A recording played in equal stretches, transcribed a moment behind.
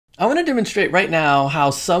I want to demonstrate right now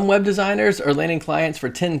how some web designers are landing clients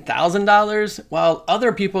for $10,000 while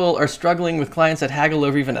other people are struggling with clients that haggle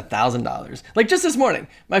over even $1,000. Like just this morning,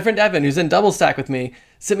 my friend Evan, who's in DoubleStack with me,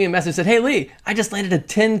 sent me a message and said, "Hey Lee, I just landed a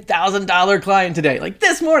 $10,000 client today." Like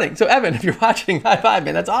this morning. So Evan, if you're watching, high five,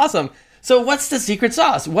 man, that's awesome. So what's the secret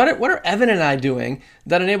sauce? What are Evan and I doing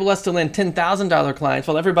that enable us to land $10,000 clients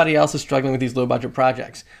while everybody else is struggling with these low budget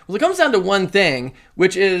projects? Well, it comes down to one thing,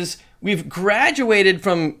 which is we've graduated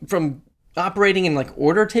from operating in like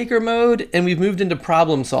order taker mode and we've moved into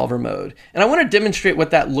problem solver mode. And I want to demonstrate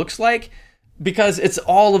what that looks like because it's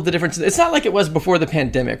all of the differences. It's not like it was before the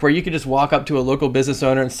pandemic where you could just walk up to a local business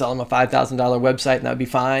owner and sell them a $5,000 website and that would be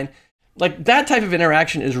fine. Like that type of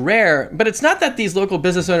interaction is rare, but it's not that these local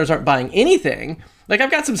business owners aren't buying anything. Like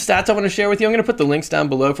I've got some stats I want to share with you. I'm going to put the links down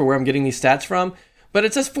below for where I'm getting these stats from. But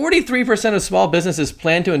it says 43% of small businesses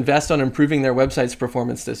plan to invest on improving their website's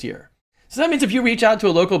performance this year. So that means if you reach out to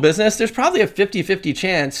a local business, there's probably a 50-50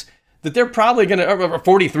 chance that they're probably going to, or a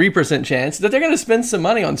 43% chance that they're going to spend some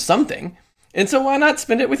money on something. And so why not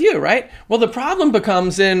spend it with you, right? Well, the problem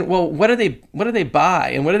becomes in, well, what do they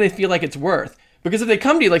buy and what do they feel like it's worth? Because if they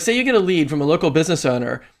come to you, like say you get a lead from a local business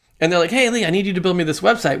owner and they're like, "Hey Lee, I need you to build me this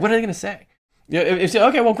website." What are they going to say? You know, if you say,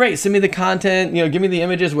 "Okay, well, great, send me the content, give me the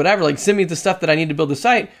images, whatever, like send me the stuff that I need to build the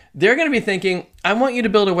site," they're going to be thinking, "I want you to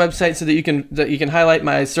build a website so that you can highlight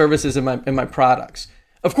my services and my products."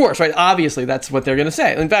 Of course, right? Obviously, that's what they're going to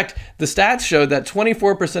say. In fact, the stats show that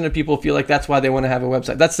 24% of people feel like that's why they want to have a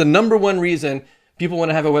website. That's the number one reason people want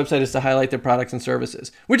to have a website is to highlight their products and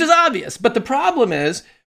services, which is obvious. But the problem is,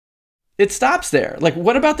 it stops there. Like,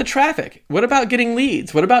 what about the traffic? What about getting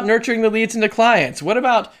leads? What about nurturing the leads into clients? What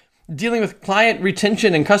about dealing with client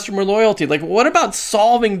retention and customer loyalty? Like, what about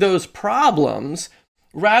solving those problems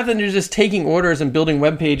rather than just taking orders and building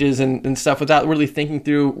web pages and stuff without really thinking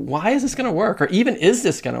through, why is this going to work? Or even, is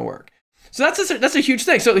this going to work? So that's a huge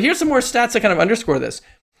thing. So here's some more stats that kind of underscore this.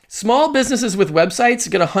 Small businesses with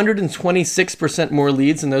websites get 126% more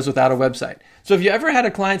leads than those without a website. So if you ever had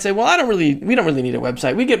a client say, "Well, we don't really need a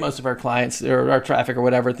website. We get most of our clients or our traffic or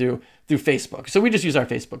whatever through Facebook. So we just use our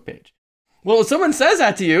Facebook page." Well, if someone says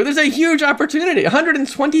that to you, there's a huge opportunity.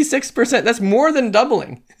 126%, that's more than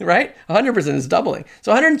doubling, right? 100% is doubling.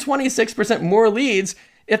 So 126% more leads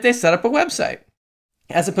if they set up a website,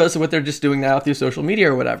 as opposed to what they're just doing now through social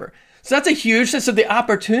media or whatever. So that's a huge, so the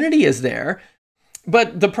opportunity is there.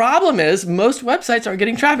 But the problem is most websites aren't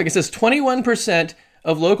getting traffic. It says 21%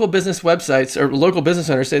 of local business websites or local business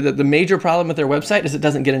owners say that the major problem with their website is it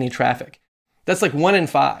doesn't get any traffic. That's like 1 in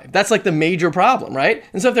 5. That's like the major problem, right?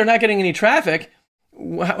 And so if they're not getting any traffic,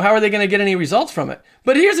 how are they going to get any results from it?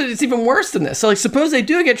 But it's even worse than this. So like suppose they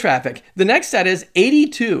do get traffic. The next stat is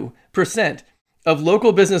 82% of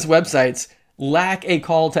local business websites lack a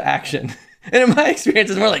call to action. And in my experience,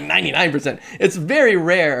 it's more like 99%. It's very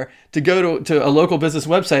rare to go to a local business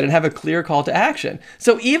website and have a clear call to action.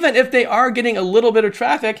 So even if they are getting a little bit of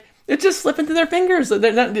traffic, it's just slipping through their fingers.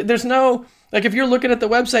 There's no, like if you're looking at the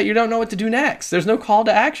website, you don't know what to do next. There's no call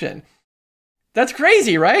to action. That's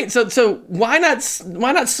crazy, right? So why not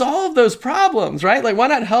solve those problems, right? Like why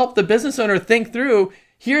not help the business owner think through,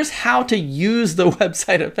 here's how to use the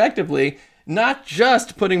website effectively, not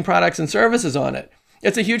just putting products and services on it.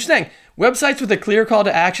 It's a huge thing. Websites with a clear call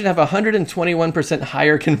to action have a 121%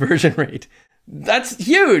 higher conversion rate. That's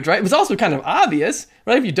huge, right? It was also kind of obvious,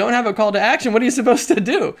 right? If you don't have a call to action, what are you supposed to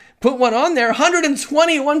do? Put one on there,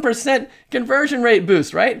 121% conversion rate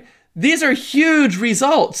boost, right? These are huge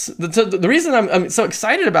results. So the reason I'm so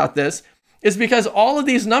excited about this is because all of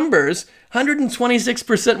these numbers,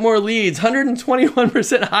 126% more leads,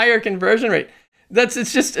 121% higher conversion rate.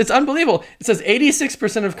 It's unbelievable. It says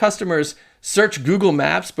 86% of customers search Google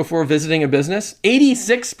Maps before visiting a business.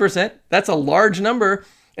 86%, that's a large number.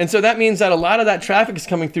 And so that means that a lot of that traffic is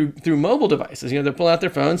coming through mobile devices. They're pulling out their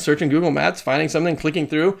phones, searching Google Maps, finding something, clicking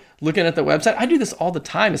through, looking at the website. I do this all the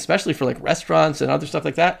time, especially for like restaurants and other stuff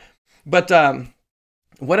like that. But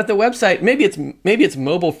what if the website, maybe it's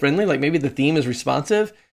mobile friendly, like maybe the theme is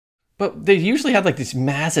responsive, but they usually have like these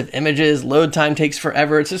massive images, load time takes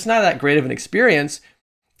forever. It's just not that great of an experience.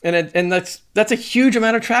 And that's a huge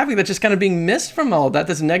amount of traffic that's just kind of being missed from all of that.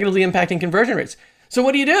 That's negatively impacting conversion rates. So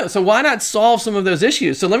what do you do? So why not solve some of those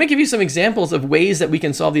issues? So let me give you some examples of ways that we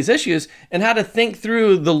can solve these issues and how to think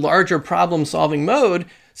through the larger problem solving mode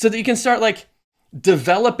so that you can start like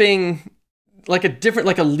developing like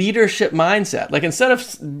a leadership mindset. Like instead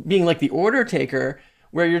of being like the order taker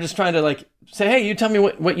where you're just trying to like say, "Hey, you tell me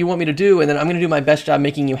what you want me to do, and then I'm going to do my best job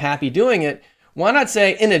making you happy doing it." Why not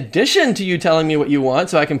say, in addition to you telling me what you want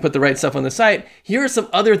so I can put the right stuff on the site, here are some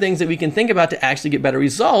other things that we can think about to actually get better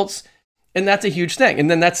results. And that's a huge thing. And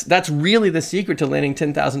then that's really the secret to landing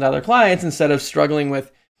 $10,000 clients instead of struggling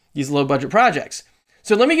with these low budget projects.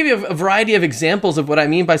 So let me give you a variety of examples of what I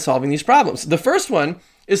mean by solving these problems. The first one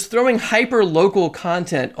is throwing hyper-local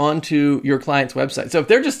content onto your client's website. So if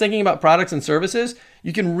they're just thinking about products and services,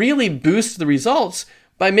 you can really boost the results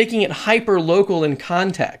by making it hyper-local in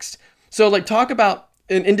context. So like talk about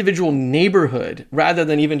an individual neighborhood rather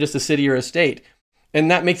than even just a city or a state. And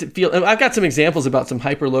that makes it feel, and I've got some examples about some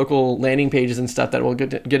hyper-local landing pages and stuff that we'll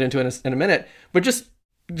get into in a minute, but just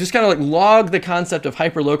kind of like log the concept of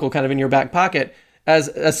hyper-local kind of in your back pocket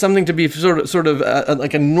as something to be sort of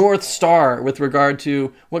like a North Star with regard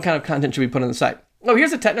to what kind of content should we put on the site. Oh,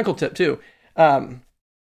 here's a technical tip too.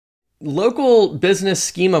 Local business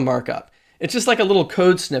schema markup. It's just like a little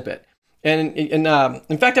code snippet. And in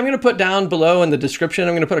fact, I'm going to put down below in the description,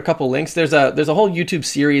 I'm going to put a couple links. There's a whole YouTube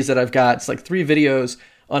series that I've got. It's like 3 videos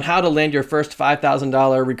on how to land your first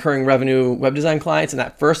 $5,000 recurring revenue web design clients. And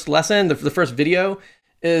that first lesson, the first video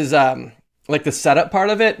is like the setup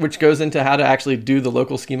part of it, which goes into how to actually do the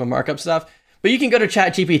local schema markup stuff. But you can go to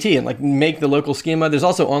ChatGPT and like make the local schema. There's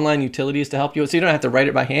also online utilities to help you, so you don't have to write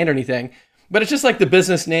it by hand or anything. But it's just like the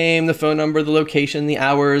business name, the phone number, the location, the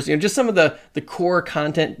hours, just some of the core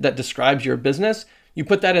content that describes your business. You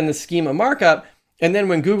put that in the schema markup, and then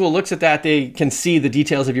when Google looks at that, they can see the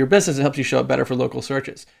details of your business. It helps you show up better for local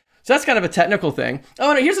searches. So that's kind of a technical thing.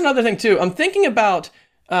 Oh, and here's another thing too. I'm thinking about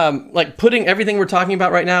like putting everything we're talking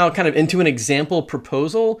about right now kind of into an example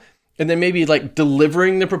proposal, and then maybe like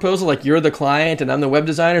delivering the proposal, like you're the client and I'm the web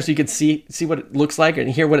designer, so you could see what it looks like and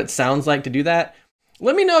hear what it sounds like to do that.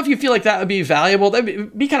 Let me know if you feel like that would be valuable.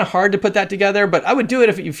 That'd be kind of hard to put that together, but I would do it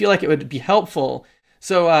if you feel like it would be helpful.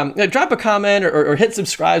 So drop a comment or hit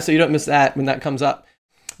subscribe so you don't miss that when that comes up.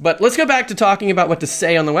 But let's go back to talking about what to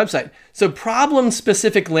say on the website. So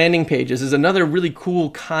problem-specific landing pages is another really cool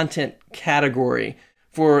content category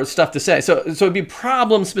for stuff to say. So it'd be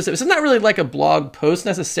problem-specific. So it's not really like a blog post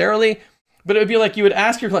necessarily, but it would be like you would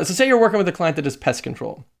ask your client. So say you're working with a client that does pest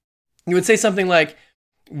control. You would say something like,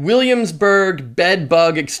 Williamsburg bed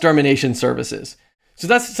bug extermination services. So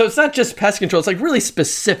it's not just pest control. It's like really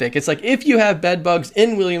specific. It's like if you have bed bugs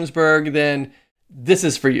in Williamsburg, then this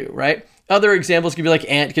is for you, right? Other examples could be like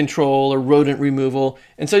ant control or rodent removal.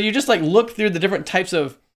 And so you just like look through the different types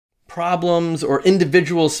of problems or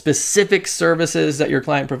individual specific services that your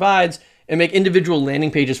client provides and make individual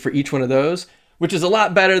landing pages for each one of those, which is a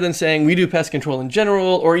lot better than saying we do pest control in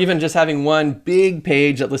general, or even just having one big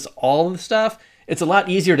page that lists all of the stuff. It's a lot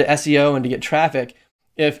easier to SEO and to get traffic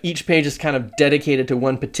if each page is kind of dedicated to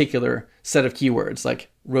one particular set of keywords,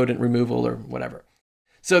 like rodent removal or whatever.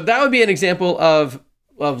 So that would be an example of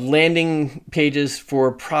landing pages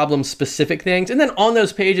for problem-specific things. And then on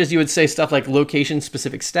those pages, you would say stuff like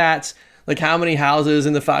location-specific stats, like how many houses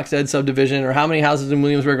in the Foxhead subdivision or how many houses in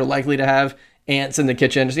Williamsburg are likely to have ants in the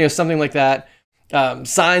kitchen, something like that.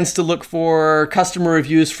 Signs to look for, customer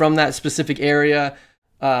reviews from that specific area,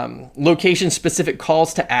 location-specific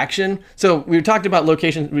calls to action. So we talked about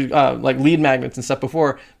location, like lead magnets and stuff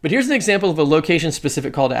before, but here's an example of a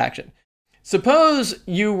location-specific call to action. Suppose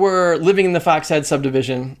you were living in the Foxhead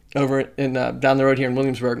subdivision over in down the road here in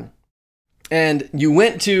Williamsburg, and you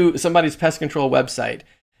went to somebody's pest control website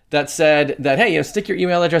that said that, hey, stick your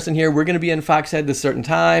email address in here. We're going to be in Foxhead this certain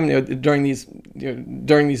time, during these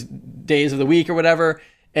days of the week or whatever.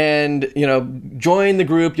 And, join the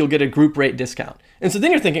group, you'll get a group rate discount. And so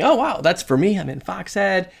then you're thinking, oh, wow, that's for me. I'm in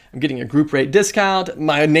Foxhead. I'm getting a group rate discount.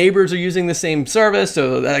 My neighbors are using the same service,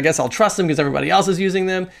 so I guess I'll trust them because everybody else is using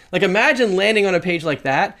them. Like imagine landing on a page like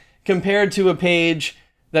that compared to a page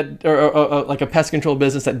that, or like a pest control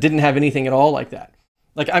business that didn't have anything at all like that.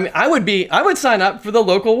 Like, I mean, I would sign up for the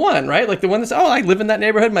local one, right? Like the one that's, oh, I live in that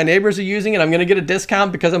neighborhood. My neighbors are using it. I'm going to get a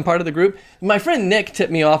discount because I'm part of the group. My friend Nick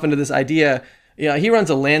tipped me off into this idea. He runs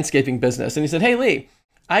a landscaping business, and he said, hey, Lee,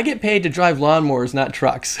 I get paid to drive lawnmowers, not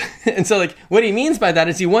trucks. And so like what he means by that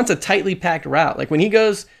is he wants a tightly packed route. Like when he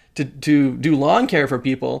goes to do lawn care for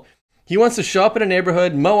people, he wants to show up in a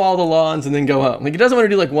neighborhood, mow all the lawns, and then go home. Like he doesn't want to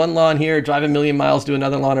do like one lawn here, drive 1,000,000 miles, do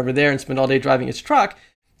another lawn over there, and spend all day driving his truck.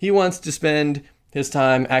 He wants to spend his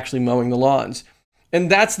time actually mowing the lawns. And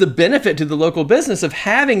that's the benefit to the local business of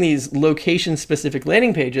having these location-specific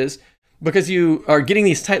landing pages, because you are getting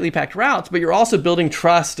these tightly packed routes, but you're also building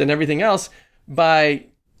trust and everything else by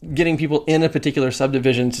getting people in a particular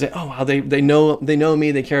subdivision to say, oh, wow, they know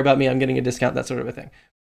me, they care about me, I'm getting a discount, that sort of a thing.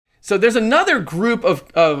 So there's another group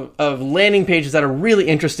of landing pages that are really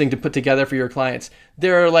interesting to put together for your clients.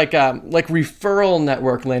 They're like referral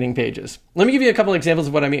network landing pages. Let me give you a couple examples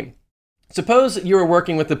of what I mean. Suppose you were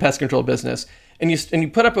working with the pest control business and you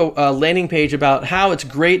put up a landing page about how it's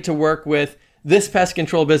great to work with this pest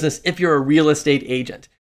control business if you're a real estate agent.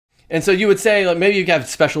 And so you would say, like, maybe you have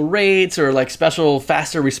special rates or like special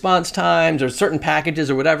faster response times or certain packages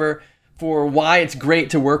or whatever for why it's great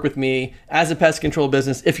to work with me as a pest control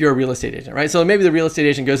business if you're a real estate agent, right? So maybe the real estate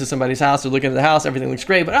agent goes to somebody's house, they're looking at the house, everything looks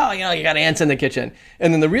great, but you got ants in the kitchen.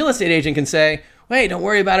 And then the real estate agent can say, hey, don't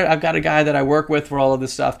worry about it. I've got a guy that I work with for all of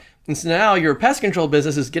this stuff. And so now your pest control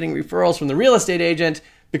business is getting referrals from the real estate agent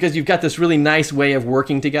because you've got this really nice way of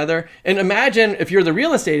working together. And imagine if you're the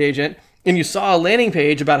real estate agent and you saw a landing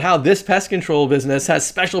page about how this pest control business has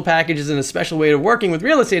special packages and a special way of working with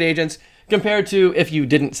real estate agents compared to if you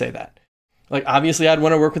didn't say that. Like, obviously, I'd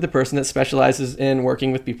want to work with a person that specializes in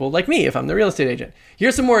working with people like me if I'm the real estate agent.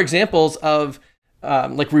 Here's some more examples of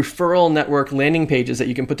like referral network landing pages that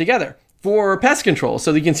you can put together for pest control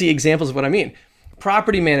so that you can see examples of what I mean.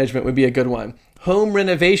 Property management would be a good one. Home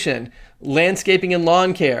renovation, landscaping and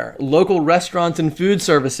lawn care, local restaurants and food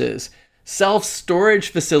services, self-storage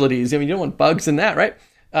facilities. I mean, you don't want bugs in that, right?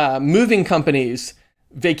 Moving companies,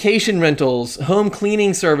 vacation rentals, home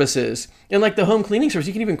cleaning services. And like the home cleaning service,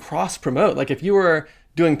 you can even cross promote. Like if you were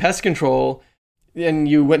doing pest control and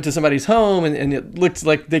you went to somebody's home and it looked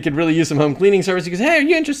like they could really use some home cleaning service, you could say, hey, are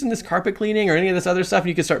you interested in this carpet cleaning or any of this other stuff? And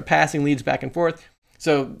you could start passing leads back and forth.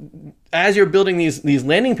 So as you're building these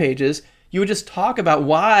landing pages, you would just talk about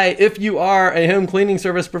why, if you are a home cleaning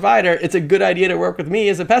service provider, it's a good idea to work with me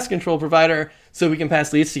as a pest control provider so we can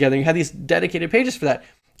pass leads together. You have these dedicated pages for that.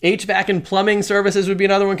 HVAC and plumbing services would be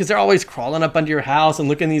another one because they're always crawling up under your house and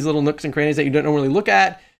looking in these little nooks and crannies that you don't normally look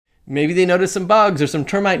at. Maybe they notice some bugs or some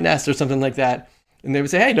termite nests or something like that. And they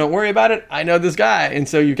would say, hey, don't worry about it. I know this guy. And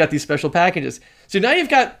so you've got these special packages. So now you've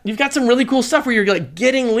got some really cool stuff where you're like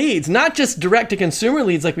getting leads, not just direct to consumer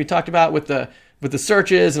leads like we talked about with the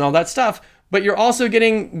searches and all that stuff, but you're also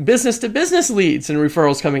getting business to business leads and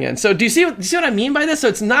referrals coming in. So do you see what I mean by this? So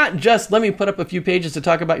it's not just let me put up a few pages to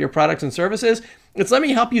talk about your products and services. It's let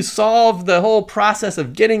me help you solve the whole process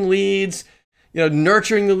of getting leads,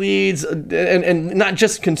 nurturing the leads, and not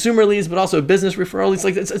just consumer leads, but also business referral leads.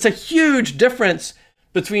 Like it's a huge difference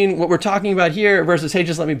between what we're talking about here versus, hey,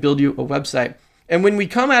 just let me build you a website. And when we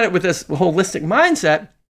come at it with this holistic mindset,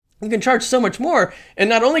 you can charge so much more. And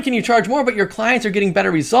not only can you charge more, but your clients are getting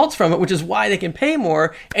better results from it, which is why they can pay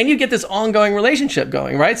more. And you get this ongoing relationship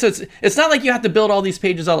going, right? So it's not like you have to build all these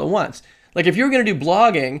pages all at once. Like if you're going to do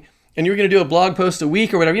blogging and you're going to do a blog post a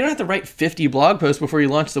week or whatever, you don't have to write 50 blog posts before you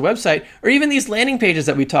launch the website, or even these landing pages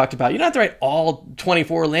that we talked about. You don't have to write all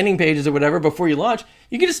 24 landing pages or whatever before you launch.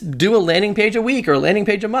 You can just do a landing page a week or a landing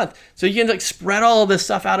page a month. So you can like spread all of this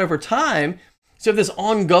stuff out over time. So you have this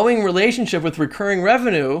ongoing relationship with recurring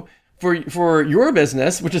revenue for your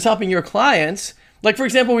business, which is helping your clients. Like, for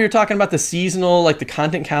example, we were talking about the seasonal, like the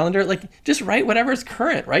content calendar, like just write whatever is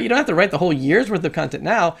current, right? You don't have to write the whole year's worth of content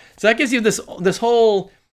now. So that gives you this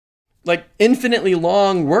whole like infinitely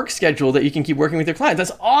long work schedule that you can keep working with your clients.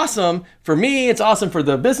 That's awesome for me. It's awesome for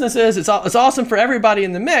the businesses. It's awesome for everybody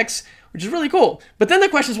in the mix, which is really cool. But then the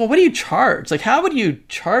question is, well, what do you charge? Like, how would you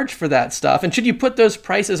charge for that stuff? And should you put those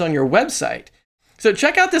prices on your website? So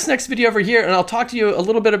check out this next video over here, and I'll talk to you a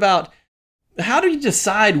little bit about how do you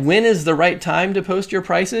decide when is the right time to post your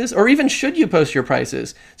prices, or even should you post your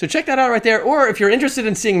prices? So check that out right there. Or if you're interested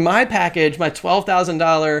in seeing my package, my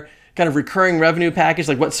 $12,000 kind of recurring revenue package,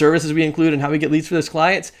 like what services we include and how we get leads for those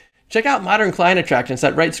clients, check out Modern Client Attraction. It's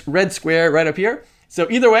that red square right up here. So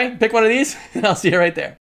either way, pick one of these, and I'll see you right there.